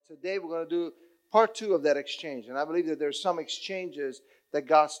today we're going to do part 2 of that exchange. And I believe that there's some exchanges that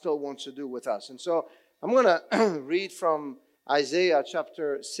God still wants to do with us. And so I'm going to read from Isaiah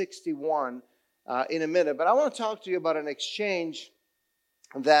chapter 61 in a minute. But I want to talk to you about an exchange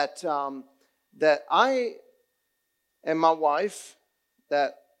that I and my wife,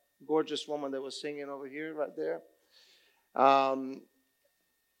 that gorgeous woman that was singing over here right there,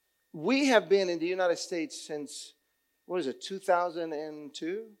 we have been in the United States since,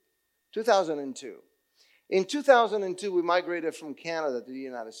 2002? 2002. In 2002, we migrated from Canada to the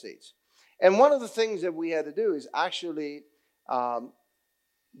United States. And one of the things that we had to do is actually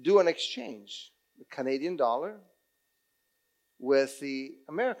do an exchange, the Canadian dollar with the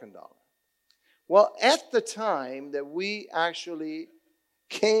American dollar. Well, at the time that we actually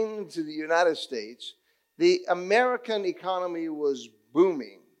came to the United States, the American economy was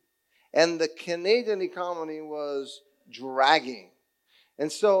booming and the Canadian economy was dragging.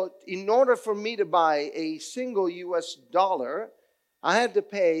 And so in order for me to buy a single US dollar, I had to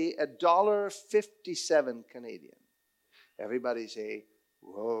pay $1.57 Canadian. Everybody say,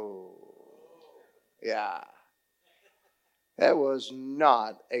 whoa. Yeah. That was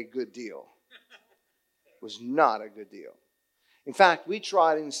not a good deal. It was not a good deal. In fact, we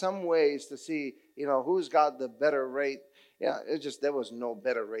tried in some ways to see, who's got the better rate. Yeah, there was no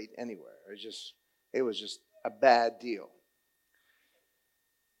better rate anywhere. It was just a bad deal.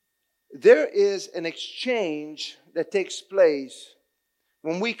 There is an exchange that takes place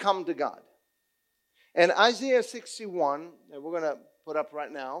when we come to God. And Isaiah 61, that we're going to put up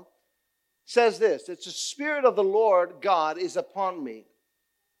right now, says this: it's the Spirit of the Lord God is upon me,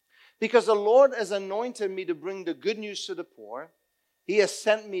 because the Lord has anointed me to bring the good news to the poor. He has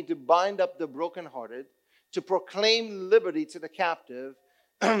sent me to bind up the brokenhearted, to proclaim liberty to the captive,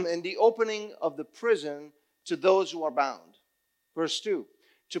 and the opening of the prison to those who are bound. Verse 2,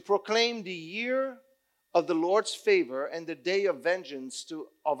 to proclaim the year of the Lord's favor and the day of vengeance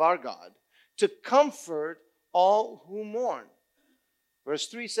of our God, to comfort all who mourn. Verse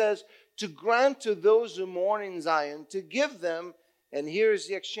 3 says, to grant to those who mourn in Zion, to give them, and here's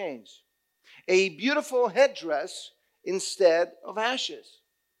the exchange, a beautiful headdress instead of ashes,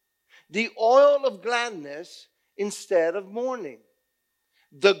 the oil of gladness instead of mourning,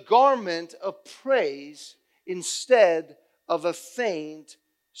 the garment of praise instead of a faint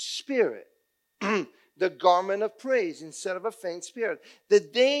spirit. The garment of praise instead of a faint spirit,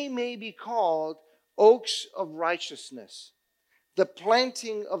 that they may be called oaks of righteousness, the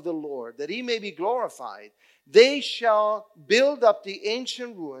planting of the Lord, that he may be glorified. They shall build up the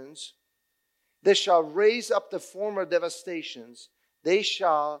ancient ruins. They shall raise up the former devastations. They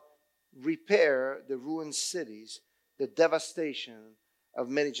shall repair the ruined cities, the devastation of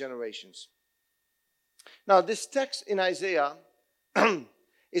many generations. Now, this text in Isaiah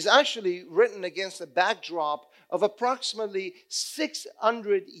is actually written against a backdrop of approximately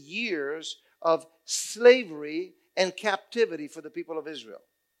 600 years of slavery and captivity for the people of Israel.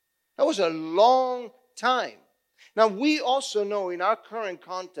 That was a long time. Now, we also know in our current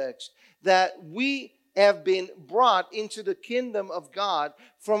context that we have been brought into the kingdom of God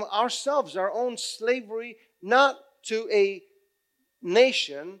from ourselves, our own slavery, not to a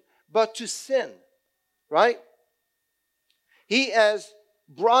nation, but to sin, right? He has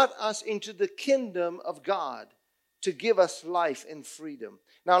brought us into the kingdom of God to give us life and freedom.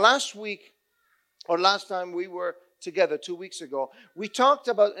 Now, last time we were together 2 weeks ago, we talked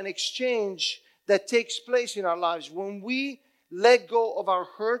about an exchange that takes place in our lives when we let go of our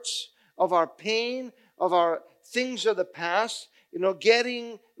hurts, of our pain, of our things of the past,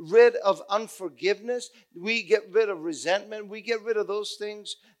 getting rid of unforgiveness. We get rid of resentment. We get rid of those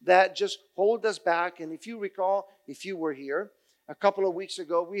things that just hold us back. And if you recall, if you were here, a couple of weeks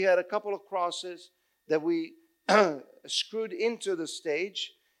ago, we had a couple of crosses that we screwed into the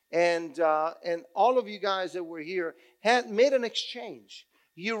stage. And all of you guys that were here had made an exchange.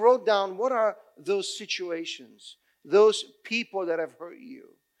 You wrote down, what are those situations, those people that have hurt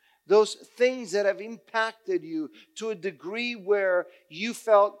you, those things that have impacted you to a degree where you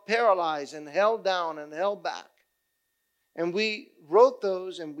felt paralyzed and held down and held back. And we wrote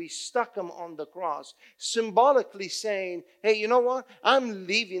those and we stuck them on the cross, symbolically saying, hey, you know what? I'm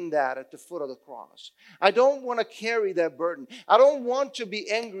leaving that at the foot of the cross. I don't want to carry that burden. I don't want to be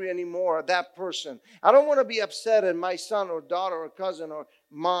angry anymore at that person. I don't want to be upset at my son or daughter or cousin or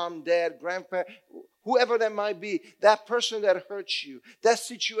mom, dad, grandparent, whoever that might be, that person that hurts you, that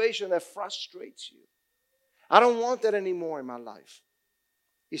situation that frustrates you. I don't want that anymore in my life.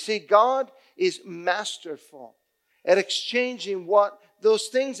 You see, God is masterful at exchanging those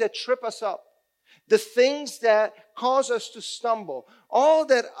things that trip us up, the things that cause us to stumble, all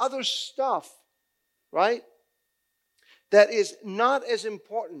that other stuff, right? That is not as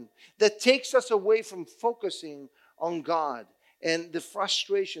important, that takes us away from focusing on God and the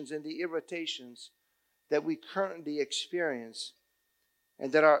frustrations and the irritations that we currently experience,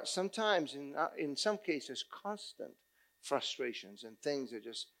 and that are sometimes, in some cases, constant frustrations and things that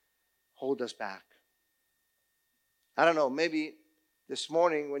just hold us back. I don't know, maybe this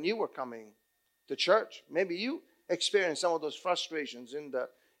morning when you were coming to church, maybe you experienced some of those frustrations in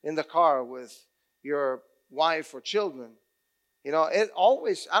the car with your wife or children. You know, it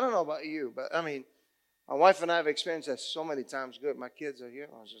always, I don't know about you, but I mean, my wife and I have experienced that so many times. Good, my kids are here.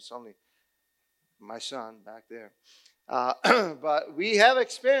 Oh, it's just only my son back there. But we have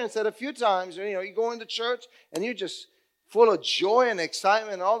experienced that a few times. You know, you go into church and you're just full of joy and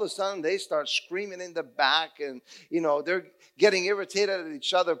excitement. And all of a sudden, they start screaming in the back. And, you know, they're getting irritated at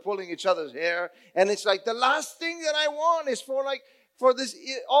each other, pulling each other's hair. And it's like the last thing that I want is for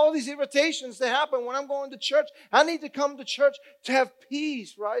all these irritations to happen when I'm going to church. I need to come to church to have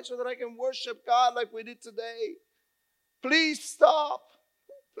peace, right? So that I can worship God like we did today. Please stop.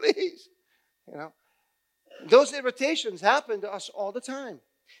 Please. You know, those irritations happen to us all the time.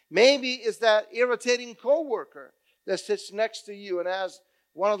 Maybe it's that irritating coworker that sits next to you and has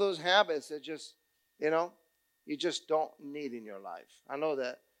one of those habits that just, you know, you just don't need in your life. I know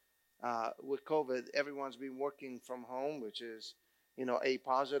that with COVID, everyone's been working from home, which is, you know, a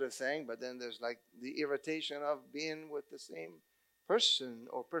positive thing. But then there's like the irritation of being with the same person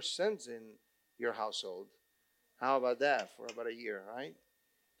or persons in your household. How about that for about a year, right?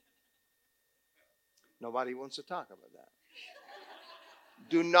 Nobody wants to talk about that.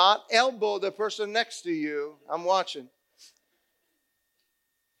 Do not elbow the person next to you. I'm watching.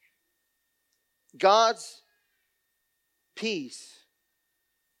 God's peace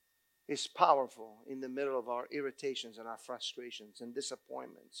is powerful in the middle of our irritations and our frustrations and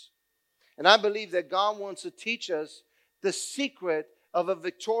disappointments. And I believe that God wants to teach us the secret of a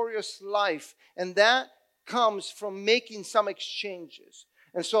victorious life. And that comes from making some exchanges.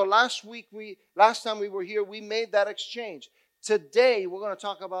 And so last time we were here, we made that exchange. Today, we're going to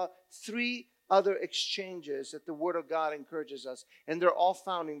talk about 3 other exchanges that the Word of God encourages us. And they're all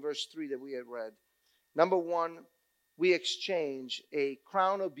found in verse 3 that we had read. Number 1, we exchange a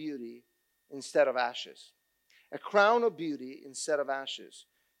crown of beauty instead of ashes. A crown of beauty instead of ashes.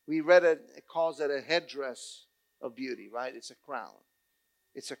 We read it calls it a headdress of beauty, right? It's a crown.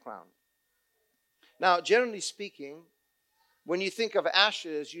 It's a crown. Now, generally speaking, when you think of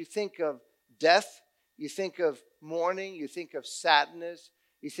ashes, you think of death, you think of mourning, you think of sadness,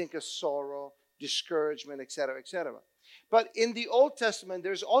 you think of sorrow, discouragement, etc., etc. But in the Old Testament,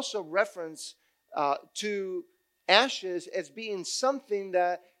 there's also reference to ashes as being something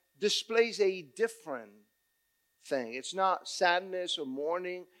that displays a different thing. It's not sadness or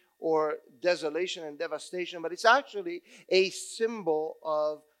mourning or desolation and devastation, but it's actually a symbol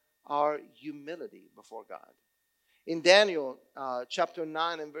of our humility before God. In Daniel chapter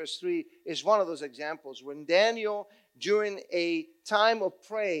 9 and verse 3 is one of those examples. When Daniel, during a time of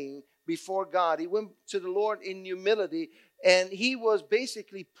praying before God, he went to the Lord in humility, and he was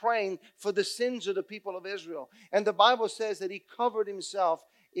basically praying for the sins of the people of Israel. And the Bible says that he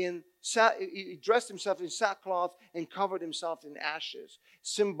he dressed himself in sackcloth and covered himself in ashes.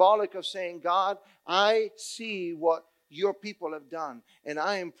 Symbolic of saying, God, I see what your people have done, and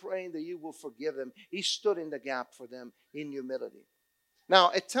I am praying that you will forgive them. He stood in the gap for them in humility. Now,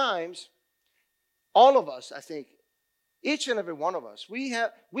 at times, all of us, I think, each and every one of us, we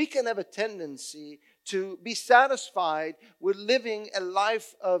can have a tendency to be satisfied with living a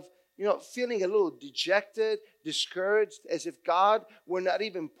life of, feeling a little dejected, discouraged, as if God were not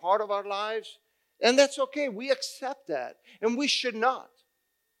even part of our lives. And that's okay. We accept that, and we should not.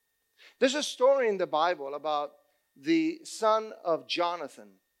 There's a story in the Bible about the son of Jonathan.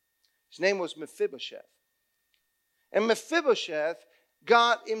 His name was Mephibosheth. And Mephibosheth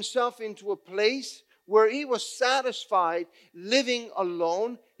got himself into a place where he was satisfied living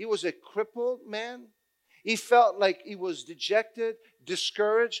alone. He was a crippled man. He felt like he was dejected,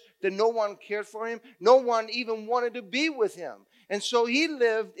 discouraged, that no one cared for him. No one even wanted to be with him. And so he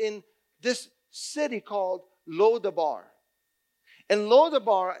lived in this city called Lodabar. And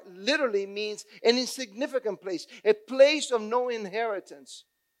Lodabar literally means an insignificant place, a place of no inheritance.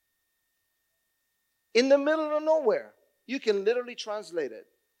 In the middle of nowhere. You can literally translate it.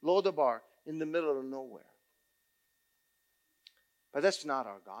 Lodabar, in the middle of nowhere. But that's not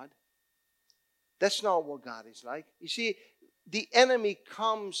our God. That's not what God is like. You see, the enemy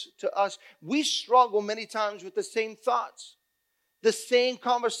comes to us. We struggle many times with the same thoughts. The same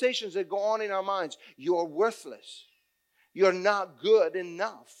conversations that go on in our minds. You're worthless. You're not good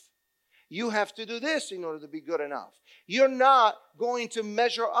enough. You have to do this in order to be good enough. You're not going to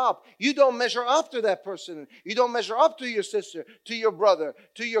measure up. You don't measure up to that person. You don't measure up to your sister, to your brother,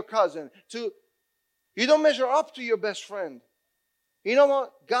 to your cousin. You don't measure up to your best friend. You know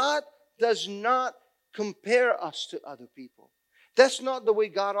what? God does not compare us to other people. That's not the way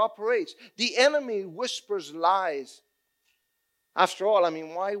God operates. The enemy whispers lies. After all,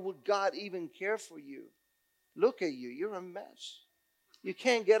 why would God even care for you? Look at you. You're a mess. You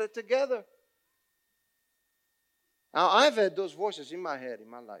can't get it together. Now, I've had those voices in my head, in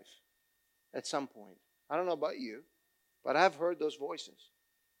my life, at some point. I don't know about you, but I've heard those voices.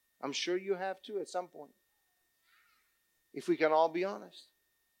 I'm sure you have too at some point. If we can all be honest.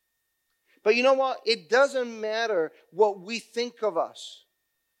 But you know what? It doesn't matter what we think of us,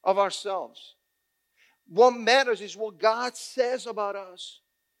 of ourselves. What matters is what God says about us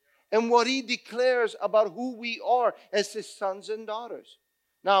and what He declares about who we are as His sons and daughters.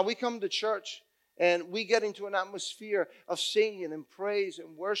 Now, we come to church and we get into an atmosphere of singing and praise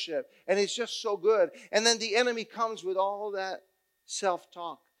and worship, and it's just so good. And then the enemy comes with all that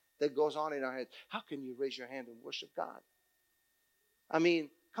self-talk that goes on in our heads. How can you raise your hand and worship God?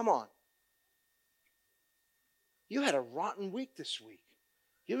 Come on. You had a rotten week this week.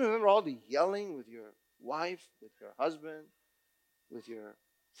 You remember all the yelling with your wife, with your husband, with your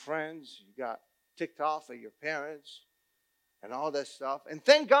friends. You got ticked off at your parents and all that stuff. And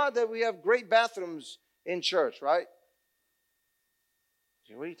thank God that we have great bathrooms in church, right?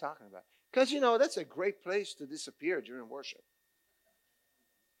 What are you talking about? Because, that's a great place to disappear during worship.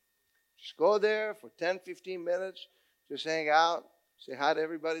 Just go there for 10, 15 minutes. Just hang out. Say hi to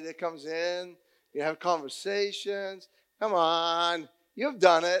everybody that comes in. You have conversations. Come on. You've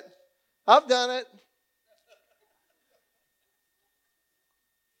done it. I've done it.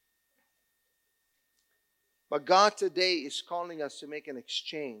 But God today is calling us to make an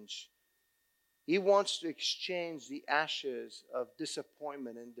exchange. He wants to exchange the ashes of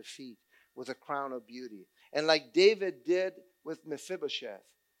disappointment and defeat with a crown of beauty. And like David did with Mephibosheth,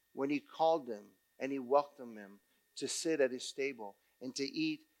 when he called him and he welcomed him to sit at his table and to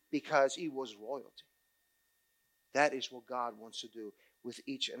eat because he was royalty. That is what God wants to do with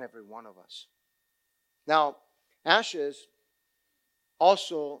each and every one of us. Now, ashes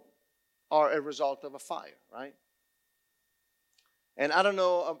also are a result of a fire, right? And I don't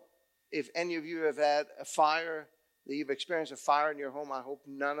know if any of you have had a fire, that you've experienced a fire in your home. I hope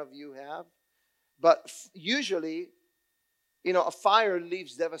none of you have. But usually, a fire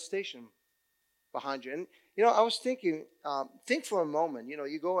leaves devastation behind you. And, I was thinking, think for a moment,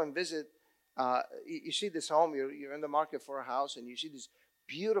 you go and visit, you see this home, you're in the market for a house, and you see this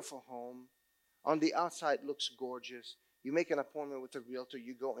beautiful home. On the outside, it looks gorgeous. You make an appointment with the realtor,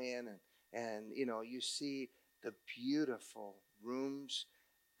 you go in, and you see the beautiful rooms,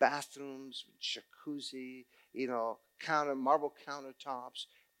 bathrooms, jacuzzi, marble countertops,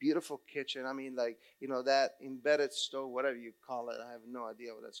 beautiful kitchen. That embedded stove, whatever you call it. I have no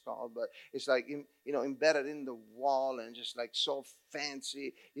idea what that's called, but it's like, embedded in the wall and just like so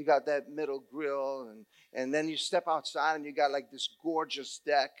fancy. You got that middle grill, and then you step outside and you got like this gorgeous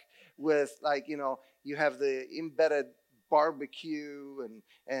deck with you have the embedded barbecue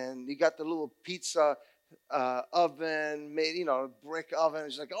and you got the little pizza oven made, brick oven.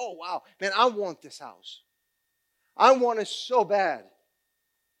 It's like, oh, wow, man, I want this house. I want it so bad.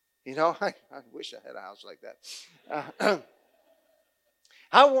 I wish I had a house like that.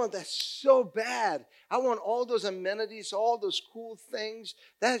 I want that so bad. I want all those amenities, all those cool things.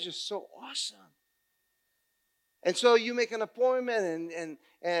 That is just so awesome. And so you make an appointment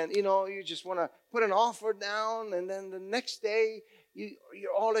and you just want to put an offer down, and then the next day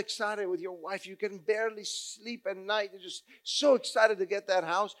you're all excited with your wife. You can barely sleep at night. You're just so excited to get that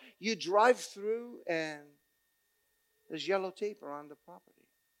house. You drive through and there's yellow tape around the property.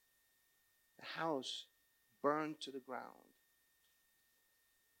 The house burned to the ground.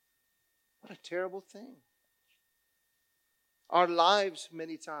 What a terrible thing. Our lives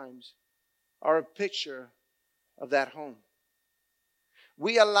many times are a picture of that home.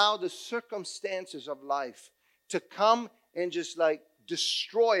 We allow the circumstances of life to come and just like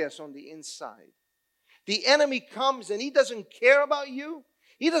destroy us on the inside. The enemy comes and he doesn't care about you.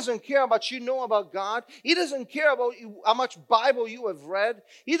 He doesn't care about about God. He doesn't care about how much Bible you have read.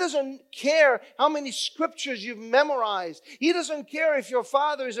 He doesn't care how many scriptures you've memorized. He doesn't care if your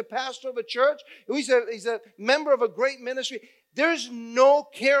father is a pastor of a church, or he's a member of a great ministry. There's no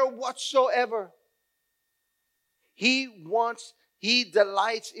care whatsoever. He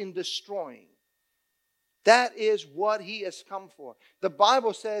delights in destroying. That is what he has come for. The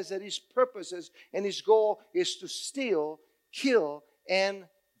Bible says that his purposes and his goal is to steal, kill, and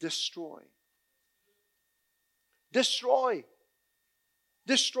destroy. Destroy.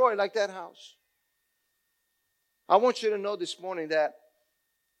 Destroy like that house. I want you to know this morning that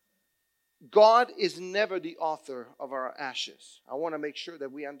God is never the author of our ashes. I want to make sure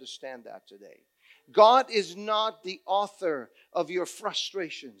that we understand that today. God is not the author of your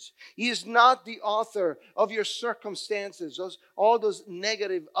frustrations. He is not the author of your circumstances, all those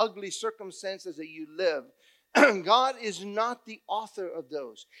negative, ugly circumstances that you live. God is not the author of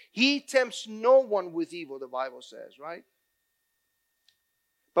those. He tempts no one with evil, the Bible says, right?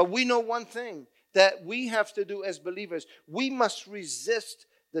 But we know one thing that we have to do as believers. We must resist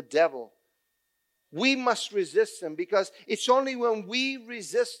the devil. We must resist him, because it's only when we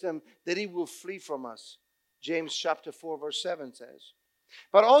resist him that he will flee from us. James chapter 4 verse 7 says.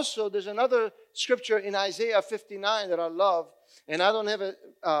 But also there's another scripture in Isaiah 59 that I love, and I don't have it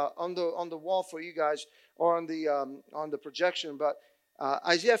on the wall for you guys or on the projection, but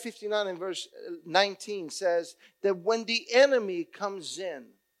Isaiah 59 and verse 19 says that when the enemy comes in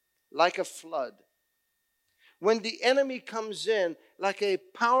like a flood, when the enemy comes in like a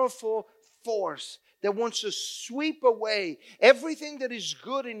powerful force that wants to sweep away everything that is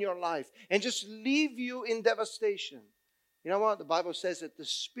good in your life and just leave you in devastation. You know what? The Bible says that the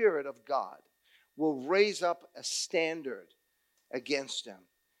Spirit of God will raise up a standard against them.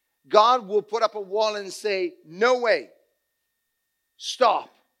 God will put up a wall and say, no way. Stop.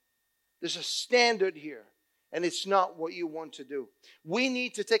 There's a standard here, and it's not what you want to do. We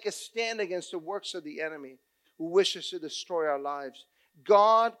need to take a stand against the works of the enemy who wishes to destroy our lives.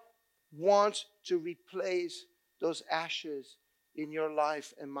 God wants to replace those ashes in your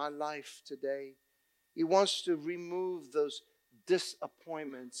life and my life today. He wants to remove those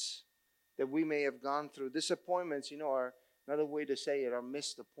disappointments that we may have gone through. Disappointments, are another way to say it, are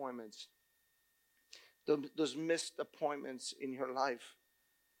missed appointments. Those missed appointments in your life,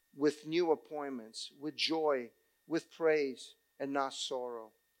 with new appointments, with joy, with praise, and not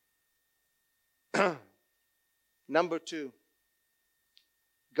sorrow. Number 2,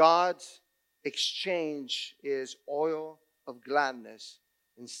 God's exchange is oil of gladness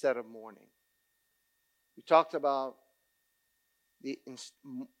instead of mourning. We talked about the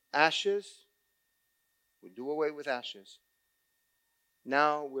ashes. We do away with ashes.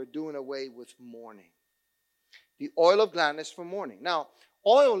 Now we're doing away with mourning. The oil of gladness for mourning. Now,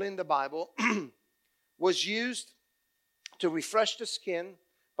 oil in the Bible was used to refresh the skin,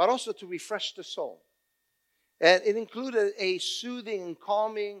 but also to refresh the soul. And it included a soothing and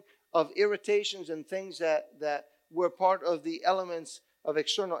calming of irritations and things that were part of the elements of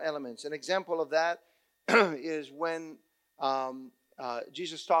external elements. An example of that is when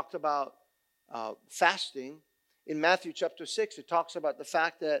Jesus talked about fasting. In Matthew chapter 6, it talks about the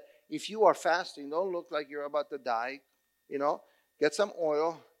fact that if you are fasting, don't look like you're about to die. Get some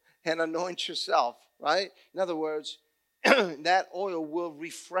oil and anoint yourself, right? In other words, that oil will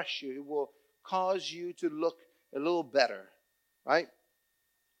refresh you. It will cause you to look a little better, right?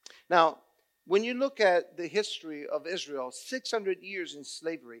 Now, when you look at the history of Israel, 600 years in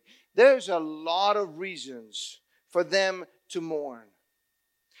slavery, there's a lot of reasons for them to mourn.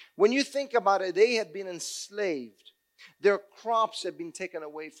 When you think about it, they had been enslaved. Their crops had been taken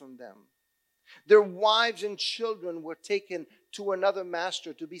away from them. Their wives and children were taken to another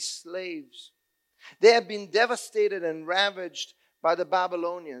master to be slaves. They had been devastated and ravaged by the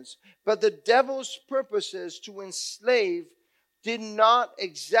Babylonians. But the devil's purposes to enslave did not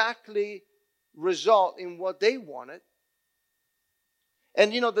exactly result in what they wanted.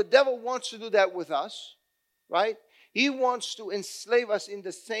 And the devil wants to do that with us, right? He wants to enslave us in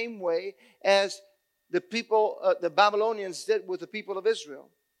the same way as the Babylonians did with the people of Israel.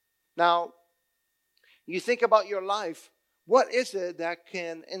 Now, you think about your life. What is it that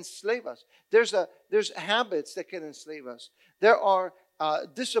can enslave us? There's habits that can enslave us. There are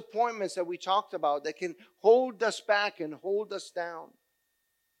disappointments that we talked about that can hold us back and hold us down.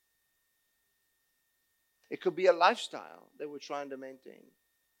 It could be a lifestyle that we're trying to maintain.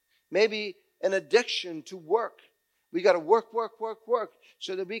 Maybe an addiction to work. We got to work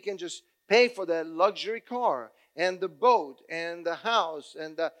so that we can just pay for that luxury car and the boat and the house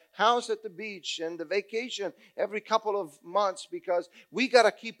at the beach and the vacation every couple of months, because we got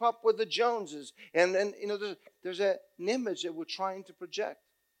to keep up with the Joneses. And then, there's an image that we're trying to project.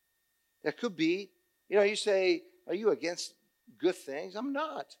 There could be, you say, are you against good things? I'm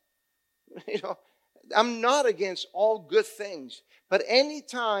not. I'm not against all good things. But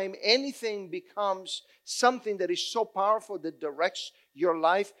anytime anything becomes something that is so powerful that directs your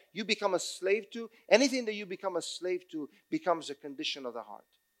life, you become a slave to, anything that you become a slave to becomes a condition of the heart.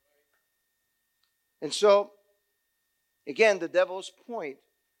 And so, again, the devil's point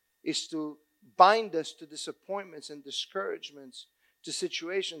is to bind us to disappointments and discouragements, to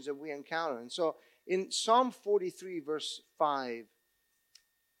situations that we encounter. And so, in Psalm 43, verse 5,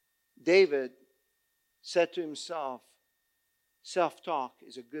 David said to himself, self-talk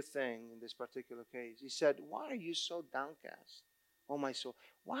is a good thing in this particular case. He said, why are you so downcast, oh my soul?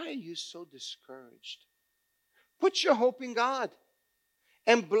 Why are you so discouraged? Put your hope in God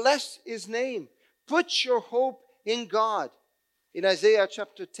and bless His name. Put your hope in God. In Isaiah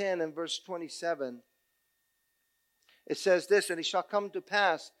chapter 10 and verse 27, it says this, and it shall come to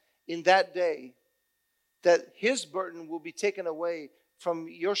pass in that day that His burden will be taken away from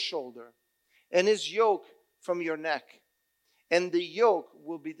your shoulder and His yoke from your neck. And the yoke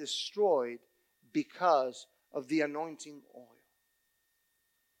will be destroyed because of the anointing oil.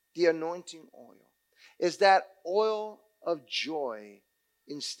 The anointing oil is that oil of joy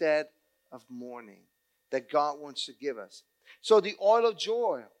instead of mourning that God wants to give us. So the oil of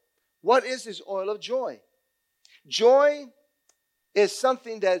joy. What is this oil of joy? Joy is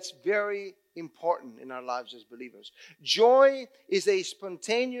something that's very important in our lives as believers. Joy is a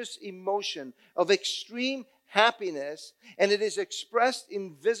spontaneous emotion of extreme happiness, and it is expressed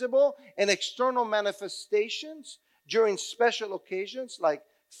in visible and external manifestations during special occasions like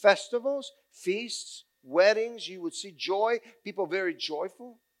festivals, feasts, weddings. You would see joy, people very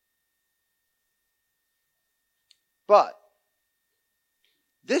joyful. But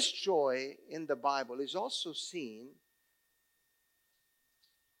this joy in the Bible is also seen,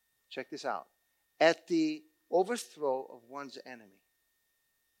 check this out, at the overthrow of one's enemy.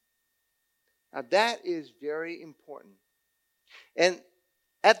 Now that is very important. And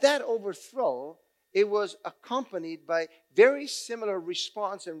at that overthrow, it was accompanied by very similar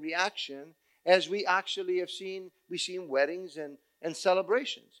response and reaction as we actually have seen, we see in weddings and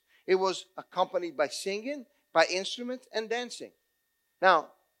celebrations. It was accompanied by singing, by instruments, and dancing. Now,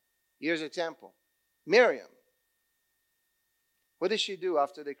 here's an example. Miriam. What did she do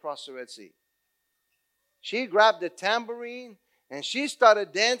after they crossed the Red Sea? She grabbed the tambourine and she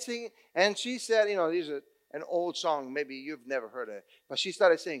started dancing, and she said, these are an old song, maybe you've never heard it, but she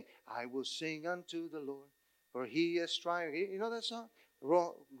started saying, I will sing unto the Lord, for He is triumphed. You know that song?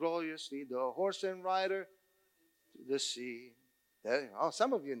 Gloriously the horse and rider to the sea.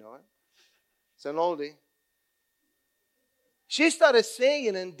 Some of you know it. It's an oldie. She started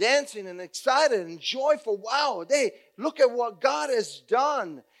singing and dancing and excited and joyful. Wow, look at what God has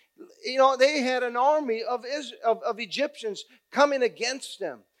done. They had an army of Egyptians coming against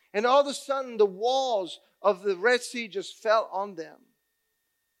them. And all of a sudden, the walls of the Red Sea just fell on them.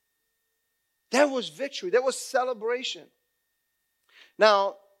 That was victory. That was celebration.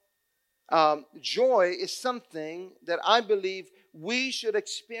 Now, joy is something that I believe we should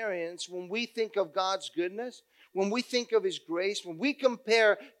experience when we think of God's goodness, when we think of His grace, when we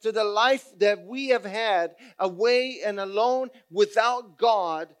compare to the life that we have had away and alone without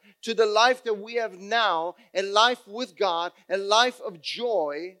God, to the life that we have now, a life with God, a life of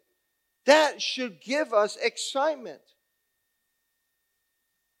joy, that should give us excitement.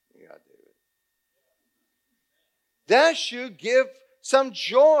 Yeah, David. That should give some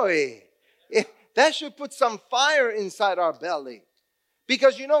joy. That should put some fire inside our belly.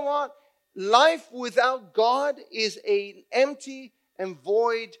 Because you know what? Life without God is an empty and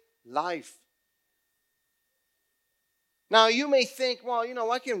void life. Now, you may think, well,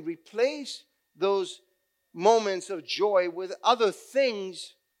 I can replace those moments of joy with other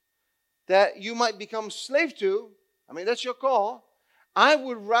things that you might become slave to. I mean, that's your call. I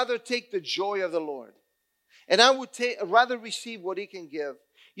would rather take the joy of the Lord. And I would rather receive what He can give.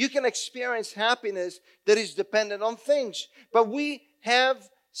 You can experience happiness that is dependent on things. But we have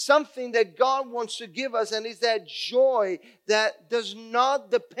something that God wants to give us, and it's that joy that does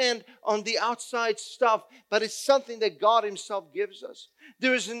not depend on the outside stuff, but it's something that God Himself gives us.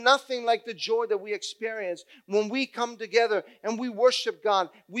 There is nothing like the joy that we experience when we come together and we worship God,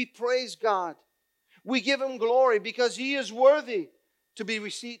 we praise God, we give Him glory because He is worthy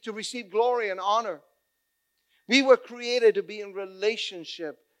to receive glory and honor. We were created to be in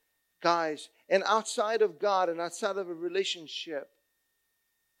relationship, guys, and outside of God and outside of a relationship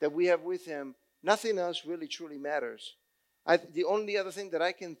that we have with Him, nothing else really truly matters. The only other thing that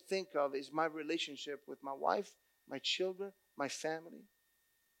I can think of is my relationship with my wife, my children, my family.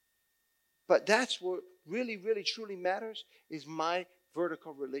 But that's what really, really, truly matters, is my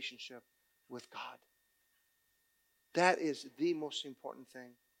vertical relationship with God. That is the most important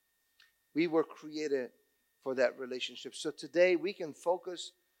thing. We were created for that relationship. So today we can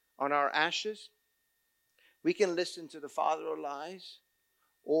focus on our ashes. We can listen to the father of lies,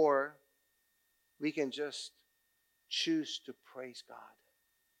 or we can just choose to praise God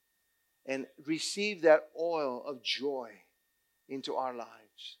and receive that oil of joy into our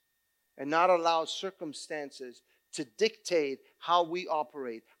lives and not allow circumstances to dictate how we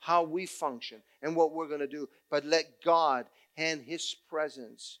operate, how we function, and what we're going to do, but let God and His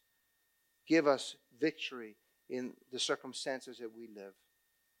presence give us victory in the circumstances that we live.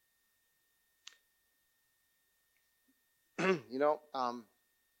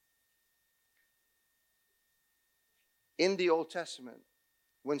 In the Old Testament,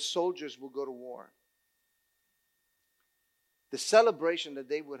 when soldiers would go to war, the celebration that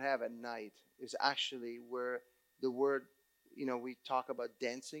they would have at night is actually where the word, we talk about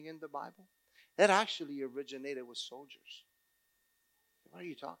dancing in the Bible. That actually originated with soldiers. What are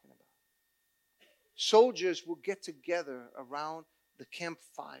you talking about? Soldiers would get together around the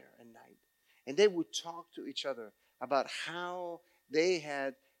campfire at night, and they would talk to each other about how they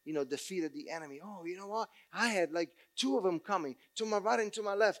had, defeated the enemy. Oh, you know what? I had like 2 of them coming to my right and to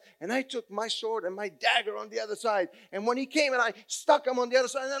my left, and I took my sword and my dagger on the other side. And when he came, and I stuck him on the other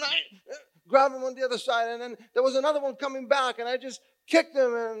side, and then I grabbed him on the other side, and then there was another one coming back, and I just kicked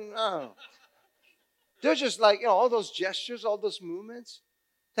him, and they're just like, all those gestures, all those movements.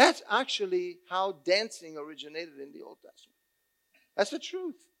 That's actually how dancing originated in the Old Testament. That's the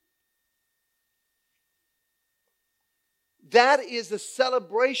truth. That is the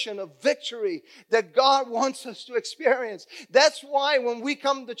celebration of victory that God wants us to experience. That's why when we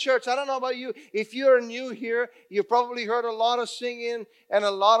come to church, I don't know about you, if you're new here, you've probably heard a lot of singing and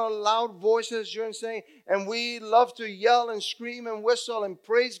a lot of loud voices during singing, and we love to yell and scream and whistle and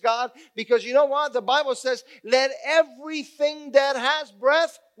praise God, because you know what? The Bible says, let everything that has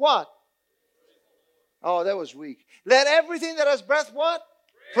breath, what? Oh, that was weak. Let everything that has breath, what?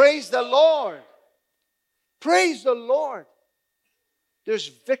 Praise the Lord. Praise the Lord. There's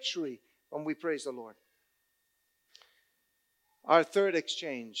victory when we praise the Lord. Our third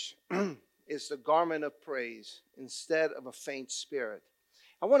exchange is the garment of praise instead of a faint spirit.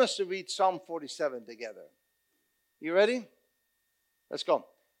 I want us to read Psalm 47 together. You ready? Let's go.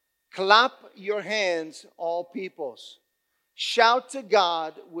 Clap your hands, all peoples. Shout to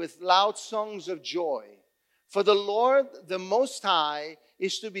God with loud songs of joy. For the Lord, the Most High,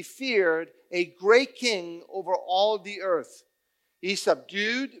 is to be feared, a great king over all the earth. He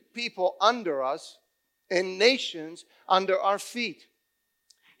subdued people under us and nations under our feet.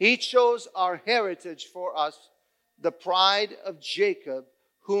 He chose our heritage for us, the pride of Jacob,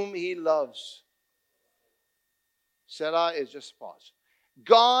 whom He loves. Selah is just pause.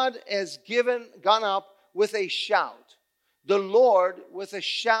 God has gone up with a shout. The Lord with a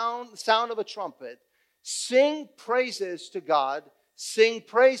sound of a trumpet. Sing praises to God. Sing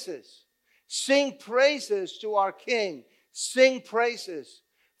praises. Sing praises to our King. Sing praises.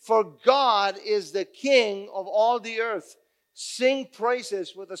 For God is the King of all the earth. Sing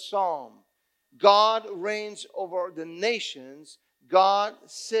praises with a psalm. God reigns over the nations. God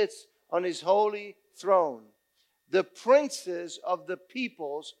sits on His holy throne. The princes of the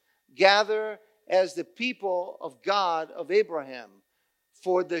peoples gather as the people of God of Abraham.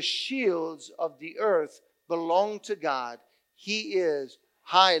 For the shields of the earth belong to God. He is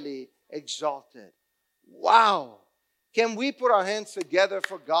highly exalted. Wow. Can we put our hands together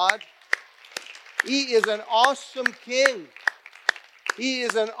for God? He is an awesome King. He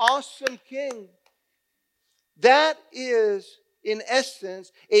is an awesome King. That is, in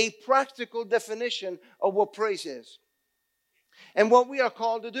essence, a practical definition of what praise is and what we are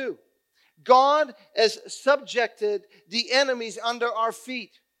called to do. God has subjected the enemies under our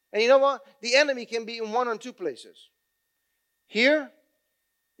feet. And you know what? The enemy can be in one or two places. Here,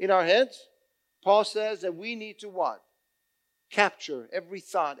 in our heads, Paul says that we need to what? Capture every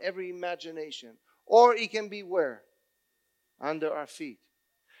thought, every imagination. Or he can be where? Under our feet.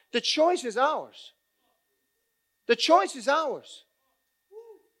 The choice is ours. The choice is ours.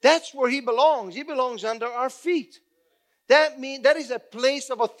 That's where he belongs. He belongs under our feet. That is a place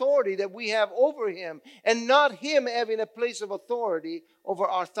of authority that we have over him, and not him having a place of authority over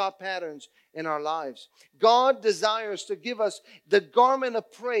our thought patterns in our lives. God desires to give us the garment of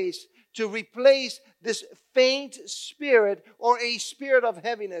praise to replace this faint spirit or a spirit of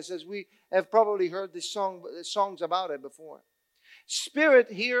heaviness, as we have probably heard the songs about it before. Spirit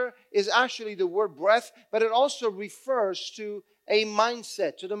here is actually the word breath, but it also refers to a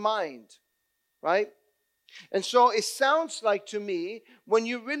mindset, to the mind, right? And so it sounds like to me, when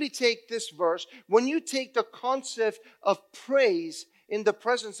you really take this verse, when you take the concept of praise in the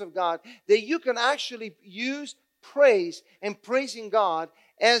presence of God, that you can actually use praise and praising God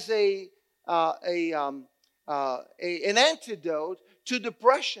as an antidote to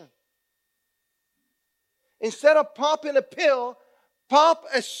depression. Instead of popping a pill, pop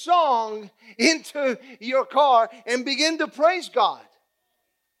a song into your car and begin to praise God.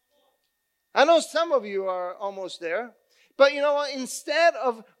 I know some of you are almost there. But you know what? Instead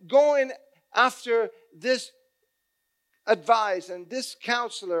of going after this advice and this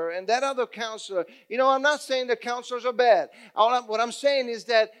counselor and that other counselor, I'm not saying the counselors are bad. What I'm saying is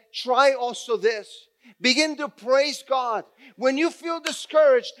that try also this. Begin to praise God. When you feel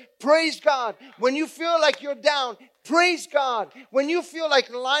discouraged, praise God. When you feel like you're down, praise God. When you feel like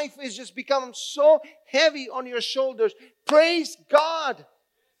life is just becoming so heavy on your shoulders, praise God.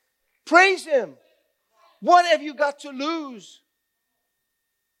 Praise Him. What have you got to lose?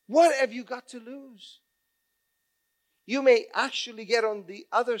 What have you got to lose? You may actually get on the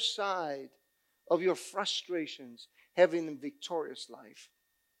other side of your frustrations, having a victorious life.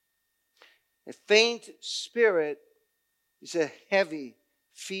 A faint spirit is a heavy,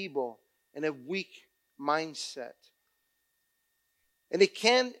 feeble, and a weak mindset. And it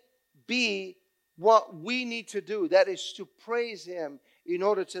can be what we need to do. That is to praise Him in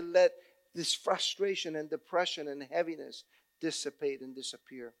order to let this frustration and depression and heaviness dissipate and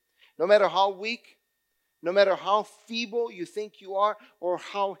disappear. No matter how weak, no matter how feeble you think you are, or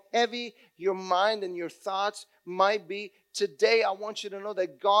how heavy your mind and your thoughts might be, today I want you to know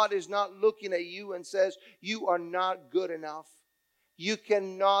that God is not looking at you and says, you are not good enough. You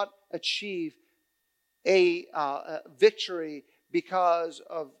cannot achieve a victory because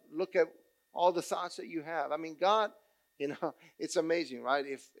of, look at all the thoughts that you have. I mean, God, it's amazing, right?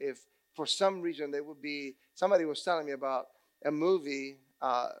 If for some reason there would be, somebody was telling me about a movie,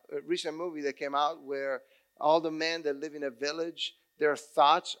 a recent movie that came out where all the men that live in a village, their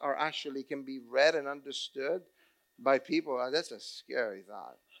thoughts are actually can be read and understood by people. That's a scary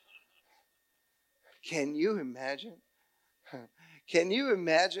thought. Can you imagine? Can you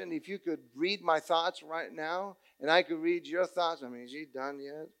imagine if you could read my thoughts right now and I could read your thoughts? I mean, is he done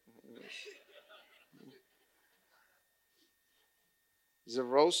yet? Is the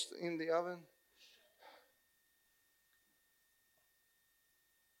roast in the oven?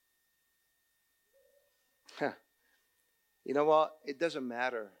 You know what? It doesn't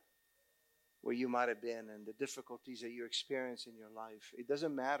matter where you might have been and the difficulties that you experience in your life. It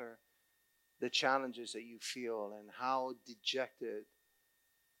doesn't matter the challenges that you feel and how dejected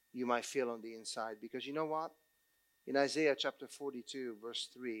you might feel on the inside. Because you know what? In Isaiah chapter 42, verse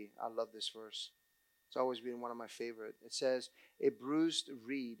 3, I love this verse. It's always been one of my favorite. It says, a bruised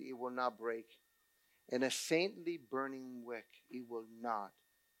reed it will not break, and a faintly burning wick it will not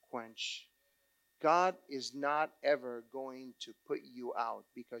quench. God is not ever going to put you out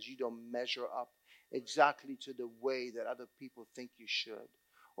because you don't measure up exactly to the way that other people think you should,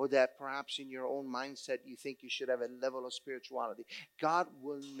 or that perhaps in your own mindset you think you should have a level of spirituality. God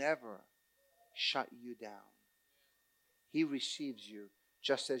will never shut you down. He receives you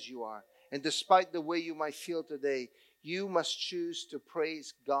just as you are. And despite the way you might feel today, you must choose to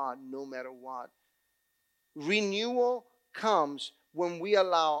praise God no matter what. Renewal comes when we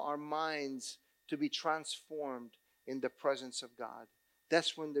allow our minds to be transformed in the presence of God.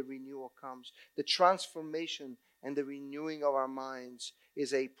 That's when the renewal comes. The transformation and the renewing of our minds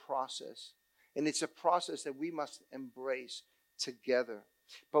is a process. And it's a process that we must embrace together.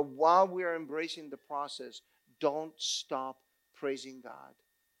 But while we are embracing the process, don't stop praising God.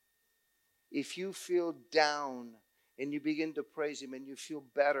 If you feel down and you begin to praise Him and you feel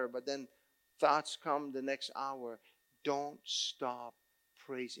better, but then thoughts come the next hour, don't stop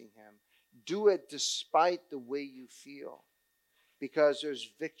praising Him. Do it despite the way you feel, because there's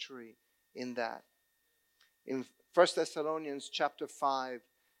victory in that. In 1 Thessalonians chapter 5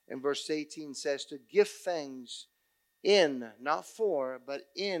 and verse 18 says to give thanks in, not for, but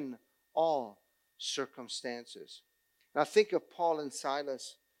in all circumstances. Now think of Paul and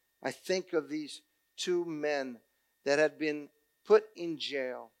Silas. I think of these two men that had been put in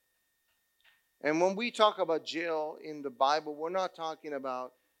jail. And when we talk about jail in the Bible, we're not talking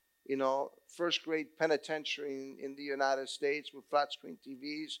about, first grade penitentiary in the United States with flat screen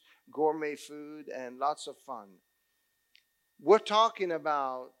TVs, gourmet food, and lots of fun. We're talking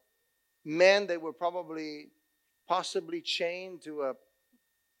about men that were possibly chained to a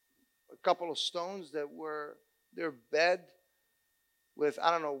couple of stones that were their bed with,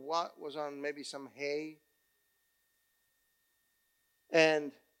 I don't know what was on, maybe some hay.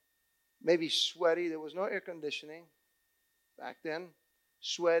 And maybe sweaty. There was no air conditioning back then.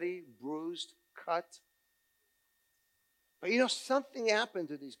 Sweaty, bruised, cut. But something happened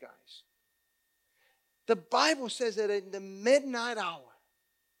to these guys. The Bible says that in the midnight hour,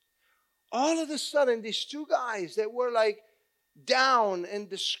 all of a sudden, these two guys that were like down and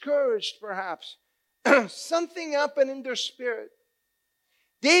discouraged perhaps, something happened in their spirit.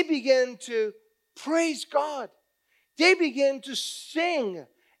 They began to praise God. They began to sing.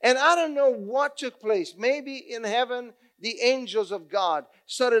 And I don't know what took place. Maybe in heaven, the angels of God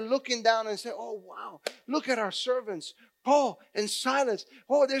started looking down and said, oh, wow, look at our servants, Paul and Silas.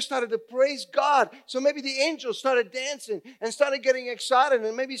 Oh, they started to praise God. So maybe the angels started dancing and started getting excited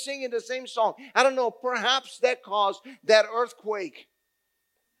and maybe singing the same song. I don't know. Perhaps that caused that earthquake.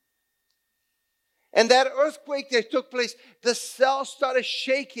 And that earthquake that took place, the cells started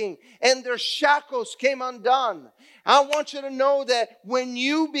shaking and their shackles came undone. I want you to know that when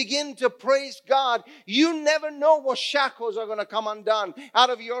you begin to praise God, you never know what shackles are going to come undone out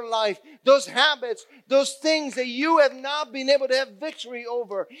of your life. Those habits, those things that you have not been able to have victory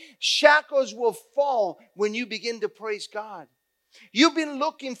over, shackles will fall when you begin to praise God. You've been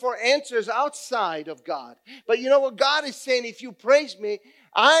looking for answers outside of God. But you know what God is saying? If you praise me,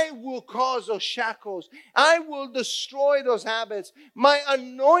 I will cause those shackles. I will destroy those habits. My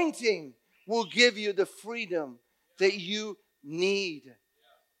anointing will give you the freedom that you need.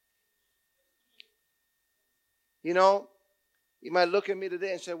 You might look at me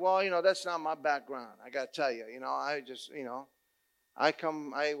today and say, well, that's not my background. I got to tell you, I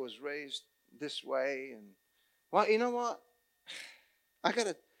was raised this way. And, well, you know what? I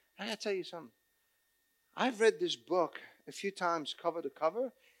gotta tell you something. I've read this book a few times cover to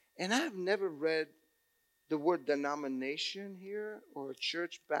cover, and I've never read the word denomination here or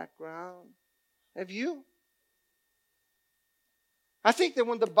church background. Have you? I think that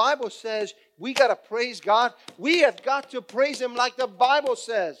when the Bible says we got to praise God, we have got to praise Him like the Bible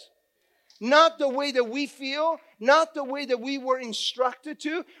says. Not the way that we feel, not the way that we were instructed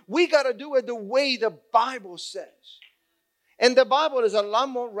to. We got to do it the way the Bible says. And the Bible is a lot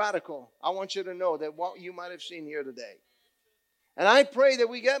more radical, I want you to know, than what you might have seen here today. And I pray that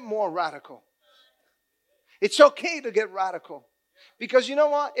we get more radical. It's okay to get radical. Because you know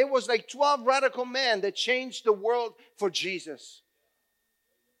what? It was like 12 radical men that changed the world for Jesus.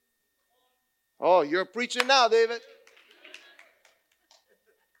 Oh, you're preaching now, David.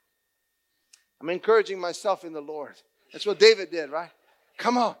 I'm encouraging myself in the Lord. That's what David did, right?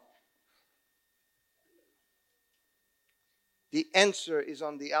 Come on. The answer is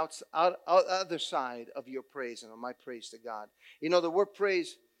on the other side of your praise and on my praise to God. The word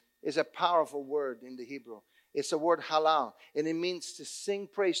praise is a powerful word in the Hebrew. It's a word halal, and it means to sing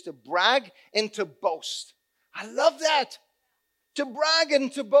praise, to brag and to boast. I love that. To brag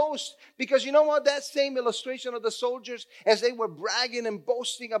and to boast. Because you know what? That same illustration of the soldiers, as they were bragging and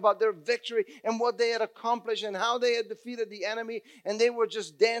boasting about their victory and what they had accomplished and how they had defeated the enemy, and they were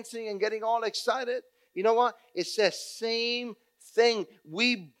just dancing and getting all excited. You know what? It's the same thing.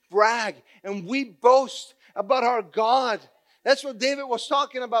 We brag and we boast about our God. That's what David was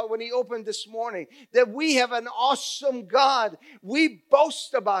talking about when he opened this morning. That we have an awesome God. We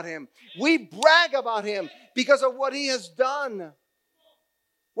boast about Him. We brag about Him because of what He has done.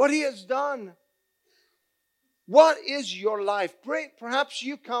 What He has done. What is your life? Perhaps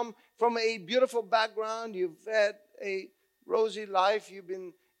you come from a beautiful background. You've had a rosy life. You've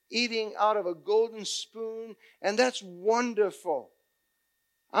been eating out of a golden spoon, and that's wonderful.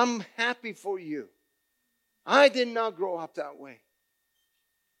 I'm happy for you. I did not grow up that way.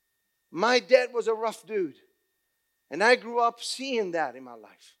 My dad was a rough dude, and I grew up seeing that in my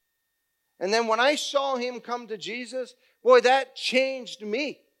life. And then when I saw him come to Jesus, boy, that changed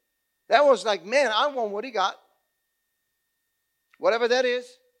me. That was like, man, I want what he got. Whatever that is.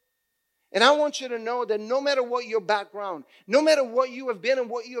 And I want you to know that no matter what your background, no matter what you have been and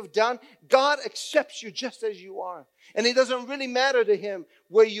what you have done, God accepts you just as you are. And it doesn't really matter to Him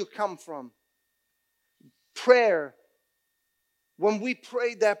where you come from. Prayer. When we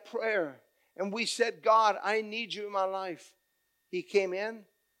prayed that prayer and we said, God, I need you in my life. He came in.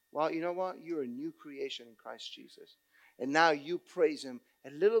 Well, you know what? You're a new creation in Christ Jesus. And now you praise Him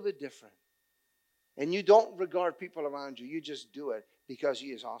a little bit different. And you don't regard people around you. You just do it because He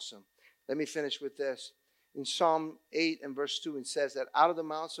is awesome. Let me finish with this. In Psalm 8 and verse 2, it says that out of the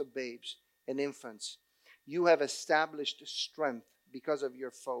mouths of babes and infants, you have established strength because of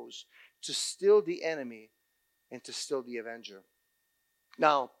your foes to still the enemy and to still the avenger.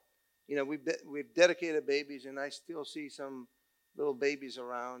 Now, we've dedicated babies, and I still see some little babies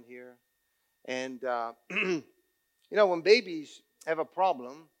around here. And, when babies have a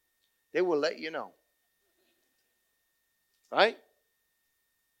problem, They will let you know. Right?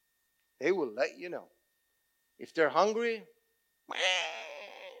 They will let you know. If they're hungry,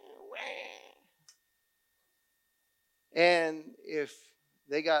 and if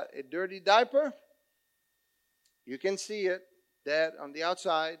they got a dirty diaper, you can see it, that on the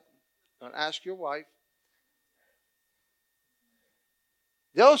outside. Don't ask your wife.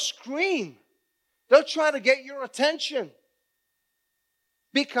 They'll scream. They'll try to get your attention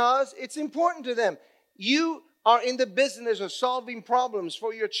because it's important to them. You are in the business of solving problems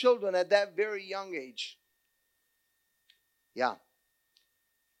for your children at that very young age. Yeah.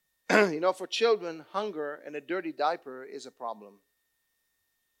 For children, hunger and a dirty diaper is a problem.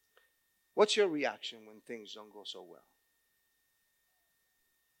 What's your reaction when things don't go so well?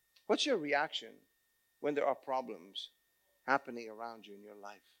 What's your reaction when there are problems happening around you in your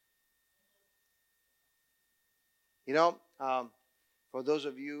life? For those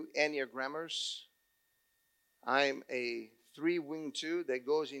of you Enneagrammers, I'm a 3-wing 2 that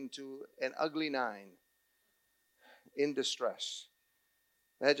goes into an ugly 9 in distress.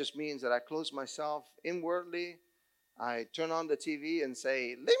 That just means that I close myself inwardly. I turn on the TV and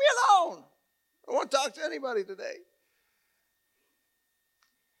say, leave me alone. I won't talk to anybody today.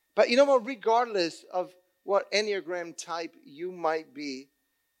 But you know what? Regardless of what Enneagram type you might be,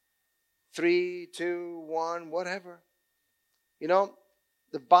 3, 2, 1, whatever.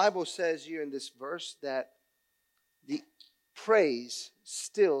 The Bible says here in this verse that the praise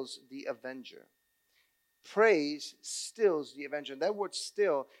stills the avenger. Praise stills the avenger. That word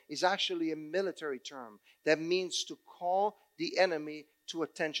still is actually a military term that means to call the enemy to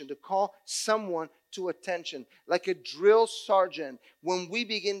attention, to call someone to attention. Like a drill sergeant, when we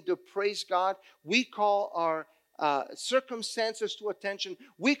begin to praise God, we call our circumstances to attention.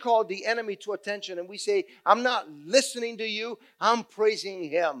 We call the enemy to attention and we say, I'm not listening to you. I'm praising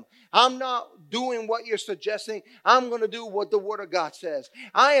him. I'm not doing what you're suggesting. I'm going to do what the Word of God says.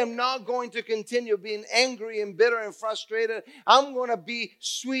 I am not going to continue being angry and bitter and frustrated. I'm going to be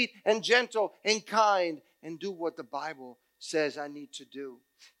sweet and gentle and kind and do what the Bible says I need to do.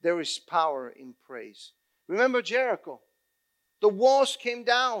 There is power in praise. Remember Jericho. The walls came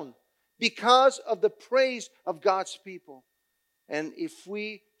down because of the praise of God's people. And if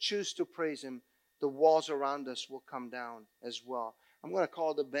we choose to praise him, the walls around us will come down as well. I'm going to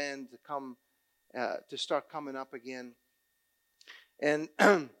call the band to come, to start coming up again. And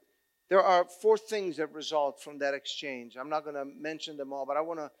there are 4 things that result from that exchange. I'm not going to mention them all, but I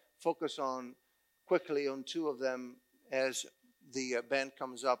want to focus quickly on 2 of them as the band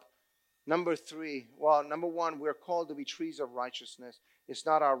comes up. Number 1, we're called to be trees of righteousness. It's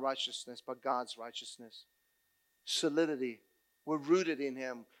not our righteousness, but God's righteousness. Solidity. We're rooted in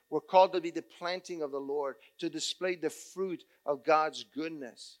him. We're called to be the planting of the Lord, to display the fruit of God's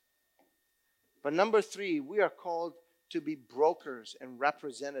goodness. But number 3, we are called to be brokers and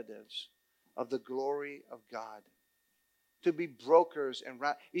representatives of the glory of God. To be brokers and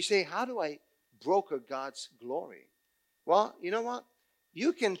you say, how do I broker God's glory? Well, you know what?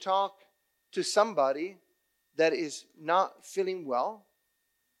 You can talk to somebody that is not feeling well,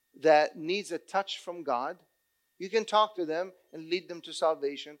 that needs a touch from God. You can talk to them and lead them to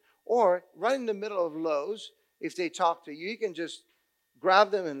salvation. Or right in the middle of Lowe's, if they talk to you, you can just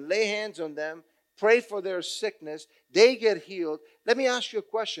grab them and lay hands on them, pray for their sickness. They get healed. Let me ask you a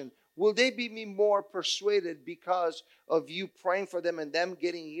question. Will they be more persuaded because of you praying for them and them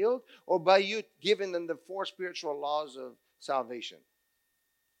getting healed? Or by you giving them the 4 spiritual laws of salvation?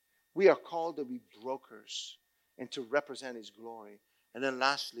 We are called to be brokers and to represent his glory. And then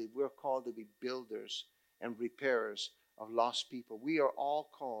lastly, we're called to be builders and repairers of lost people. We are all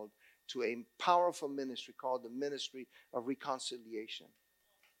called to a powerful ministry called the ministry of reconciliation.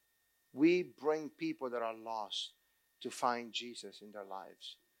 We bring people that are lost to find Jesus in their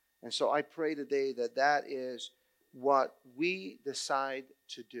lives. And so I pray today that that is what we decide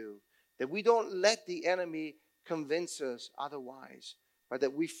to do. That we don't let the enemy convince us otherwise, but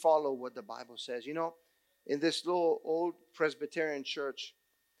that we follow what the Bible says. In this little old Presbyterian church,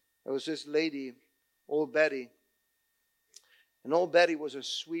 there was this lady, Old Betty. And Old Betty was a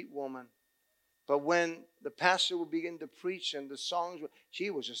sweet woman. But when the pastor would begin to preach and the songs,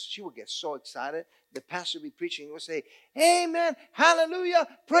 she would get so excited. The pastor would be preaching. He would say, amen, hallelujah,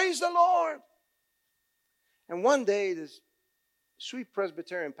 praise the Lord. And one day, this sweet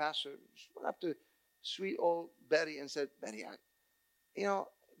Presbyterian pastor went up to sweet old Betty and said, Betty,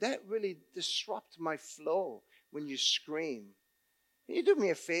 that really disrupts my flow when you scream. Can you do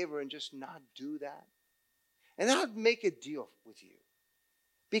me a favor and just not do that? And I'll make a deal with you.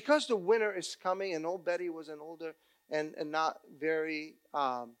 Because the winter is coming, and old Betty was an older and not very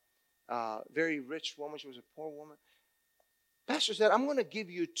very rich woman. She was a poor woman. Pastor said, I'm going to give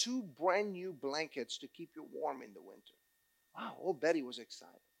you 2 brand new blankets to keep you warm in the winter. Wow, old Betty was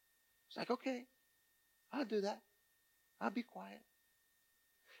excited. It's like, okay, I'll do that. I'll be quiet.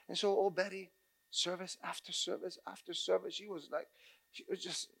 And so old Betty, service after service after service, she was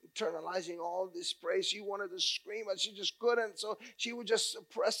just internalizing all this praise. She wanted to scream, but she just couldn't. So she would just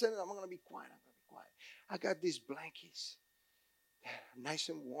suppress it. I'm going to be quiet. I'm going to be quiet. I got these blankets. They're nice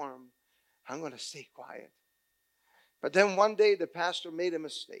and warm. I'm going to stay quiet. But then one day the pastor made a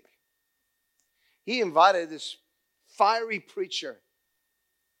mistake. He invited this fiery preacher.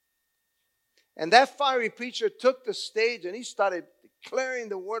 And that fiery preacher took the stage and he started declaring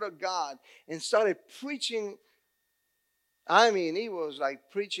the word of God and started preaching. I mean, he was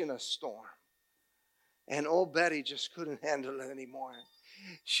like preaching a storm. And old Betty just couldn't handle it anymore.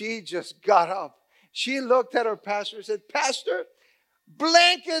 She just got up. She looked at her pastor and said, Pastor,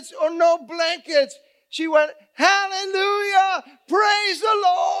 blankets or no blankets. She went, hallelujah, praise the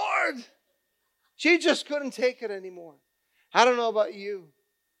Lord. She just couldn't take it anymore. I don't know about you.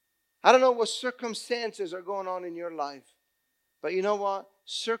 I don't know what circumstances are going on in your life. But you know what?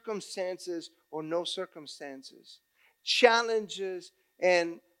 Circumstances or no circumstances. Challenges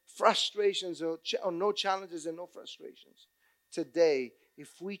and frustrations or no challenges and no frustrations. Today,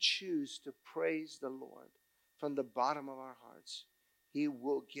 if we choose to praise the Lord from the bottom of our hearts, He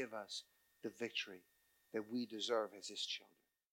will give us the victory that we deserve as His children.